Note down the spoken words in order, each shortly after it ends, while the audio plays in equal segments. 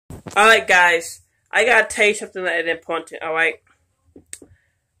Alright, guys. I gotta tell you something that is important, alright?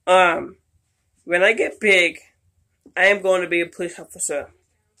 When I get big, I am going to be a police officer.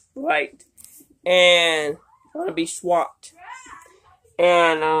 Right? And I'm gonna be SWAT.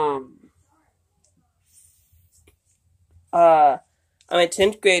 And, I'm in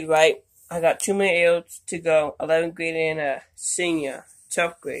 10th grade, right? I got 2 more years to go. 11th grade and a senior.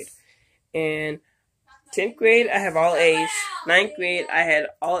 12th grade. And 10th grade, I have all A's. 9th grade, I had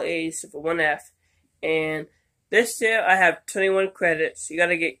all A's for 1 F. And this year, I have 21 credits. You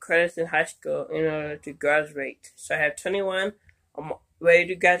gotta get credits in high school in order to graduate. So I have 21. I'm ready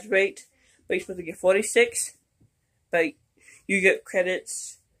to graduate. But you're supposed to get 46. But you get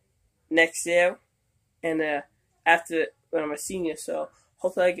credits next year. And after when I'm a senior. So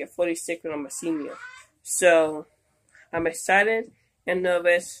hopefully I get 46 when I'm a senior. So I'm excited and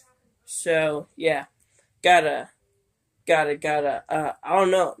nervous. So yeah. I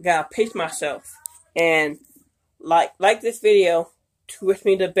don't know, gotta pace myself. And like this video to wish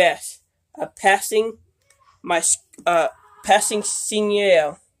me the best. Passing senior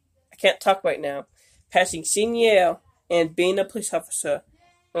year. I can't talk right now. Passing senior year and being a police officer.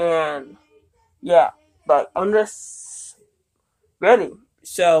 And yeah, but I'm just ready.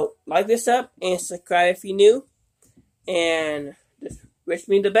 So like this up and subscribe if you're new. And just wish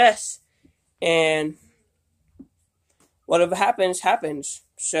me the best. And whatever happens, happens.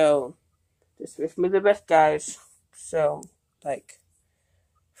 So, just wish me the best, guys. So, like,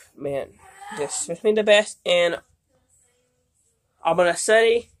 man, just wish me the best. And I'm going to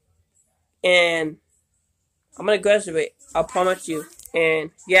study. And I'm going to graduate. I promise you.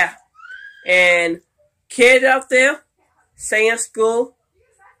 And, yeah. And kids out there, stay in school.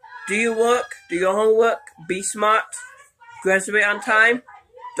 Do your work. Do your homework. Be smart. Graduate on time.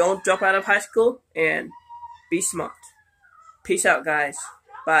 Don't drop out of high school. And be smart. Peace out, guys.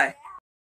 Bye.